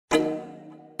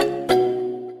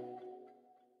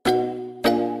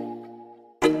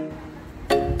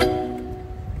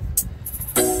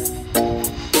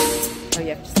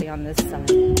on this side.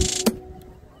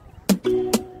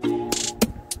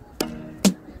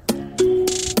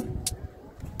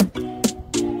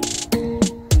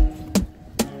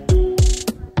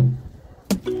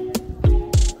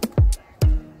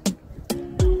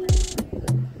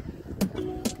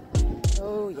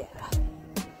 Oh yeah,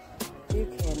 you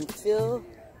can feel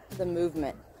the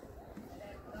movement,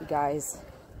 you guys.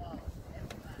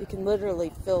 You can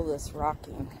literally feel this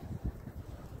rocking.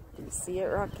 Do you see it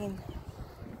rocking?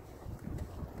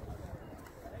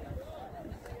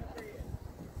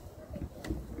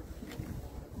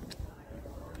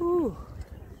 Ooh.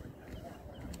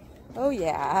 Oh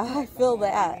yeah, I feel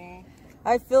that.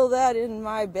 I feel that in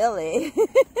my belly.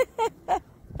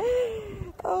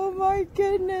 Oh my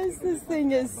goodness, this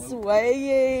thing is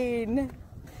swaying.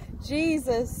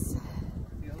 Jesus.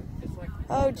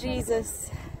 Oh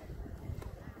Jesus.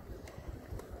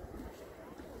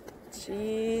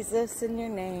 Jesus in your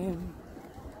name.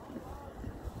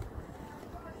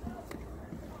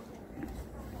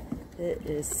 It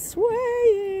is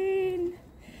swaying.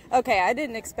 Okay, I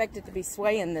didn't expect it to be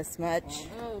swaying this much.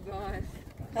 Oh gosh.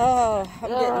 Oh, I'm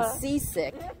getting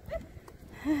seasick.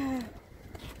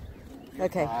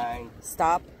 Okay,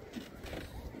 stop.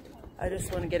 I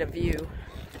just want to get a view.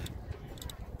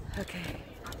 Okay.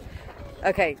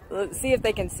 Okay, let's see if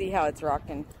they can see how it's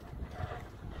rocking.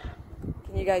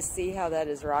 Can you guys see how that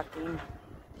is rocking?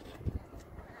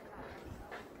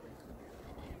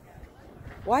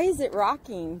 Why is it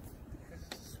rocking? Because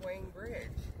it's a swaying bridge.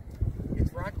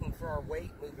 It's rocking for our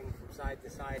weight moving from side to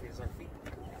side as our feet.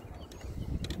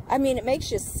 I mean, it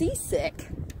makes you seasick.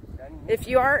 If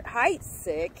you aren't height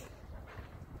sick,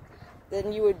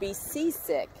 then you would be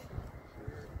seasick.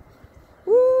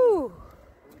 Woo!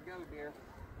 Here we go, dear.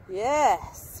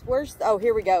 Yes. Where's, oh,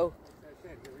 here we go. That's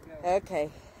it, here we go. Okay.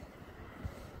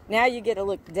 Now you get to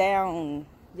look down.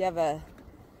 You have a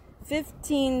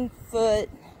 15-foot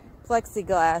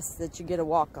plexiglass that you get to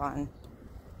walk on.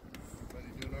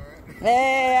 Doing all right?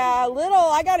 Yeah, little.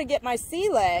 I got to get my sea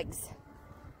legs.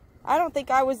 I don't think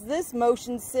I was this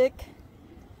motion sick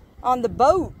on the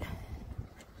boat.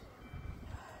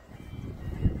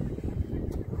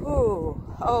 Ooh.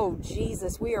 Oh,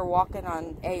 Jesus. We are walking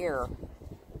on air.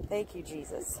 Thank you,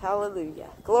 Jesus. Hallelujah.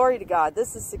 Glory to God.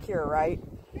 This is secure, right?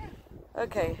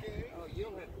 Okay. Oh, you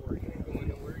don't have to worry. You ain't going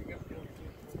nowhere. You got the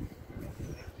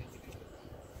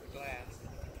glass.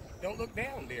 Don't look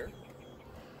down, dear.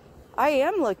 I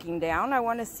am looking down. I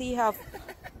want to see how...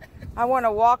 I want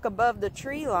to walk above the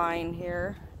tree line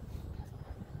here.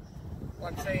 Well,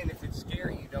 I'm saying if it's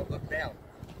scary, you don't look down.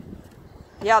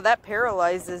 Yeah, that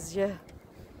paralyzes you.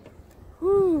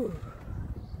 Whew.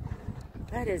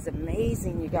 That is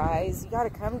amazing, you guys. You got to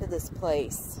come to this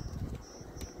place.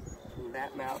 And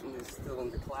that mountain is still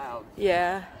in the clouds.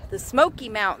 Yeah, the Smoky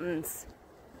Mountains.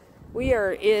 We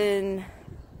are in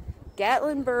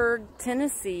Gatlinburg,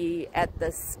 Tennessee at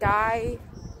the Sky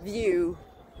View.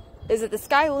 Is it the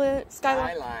Skyline?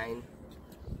 Skyline.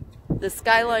 The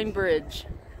Skyline Bridge.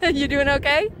 You doing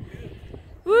okay?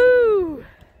 Woo!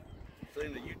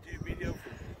 Seen the YouTube video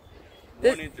from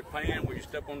one in Japan where you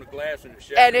step on the glass and it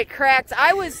shatters. And it cracks.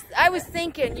 I was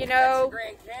thinking, you know,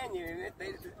 That's the Grand Canyon,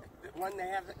 isn't it? The one they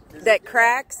have that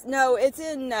cracks. No, it's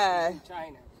in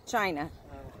China. China.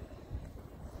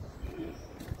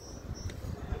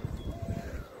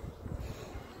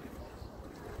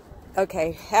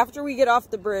 Okay, after we get off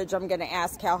the bridge, I'm going to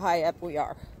ask how high up we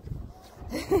are.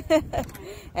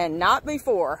 And not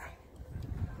before.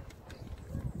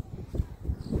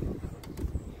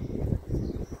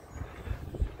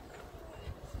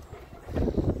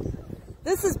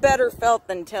 This is better felt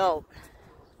than tilt.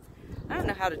 I don't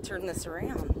know how to turn this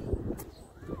around.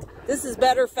 This is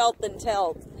better felt than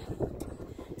tilt.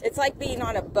 It's like being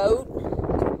on a boat,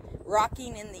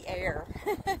 rocking in the air.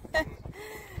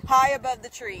 High above the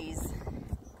trees.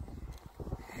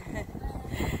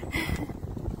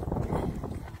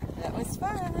 That was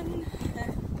fun.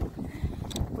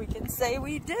 We can say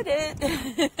we did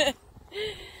it.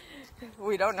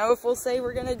 We don't know if we'll say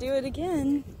we're going to do it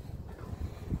again.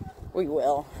 We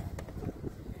will.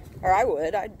 Or I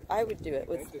would. I would do it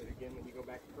with... Do it again when you go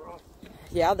back across.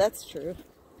 Yeah, that's true.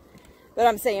 But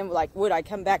I'm saying, like, would I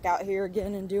come back out here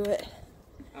again and do it?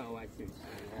 Oh, I see.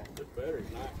 It's better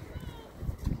at night.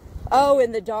 Oh,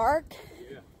 in the dark?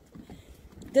 Yeah.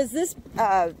 Does this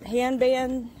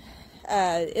handband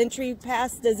entry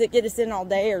pass, does it get us in all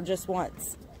day or just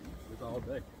once? It's all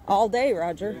day. All day,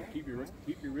 Roger. Yeah,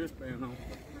 keep your wristband on.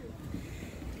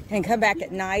 And come back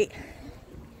at night?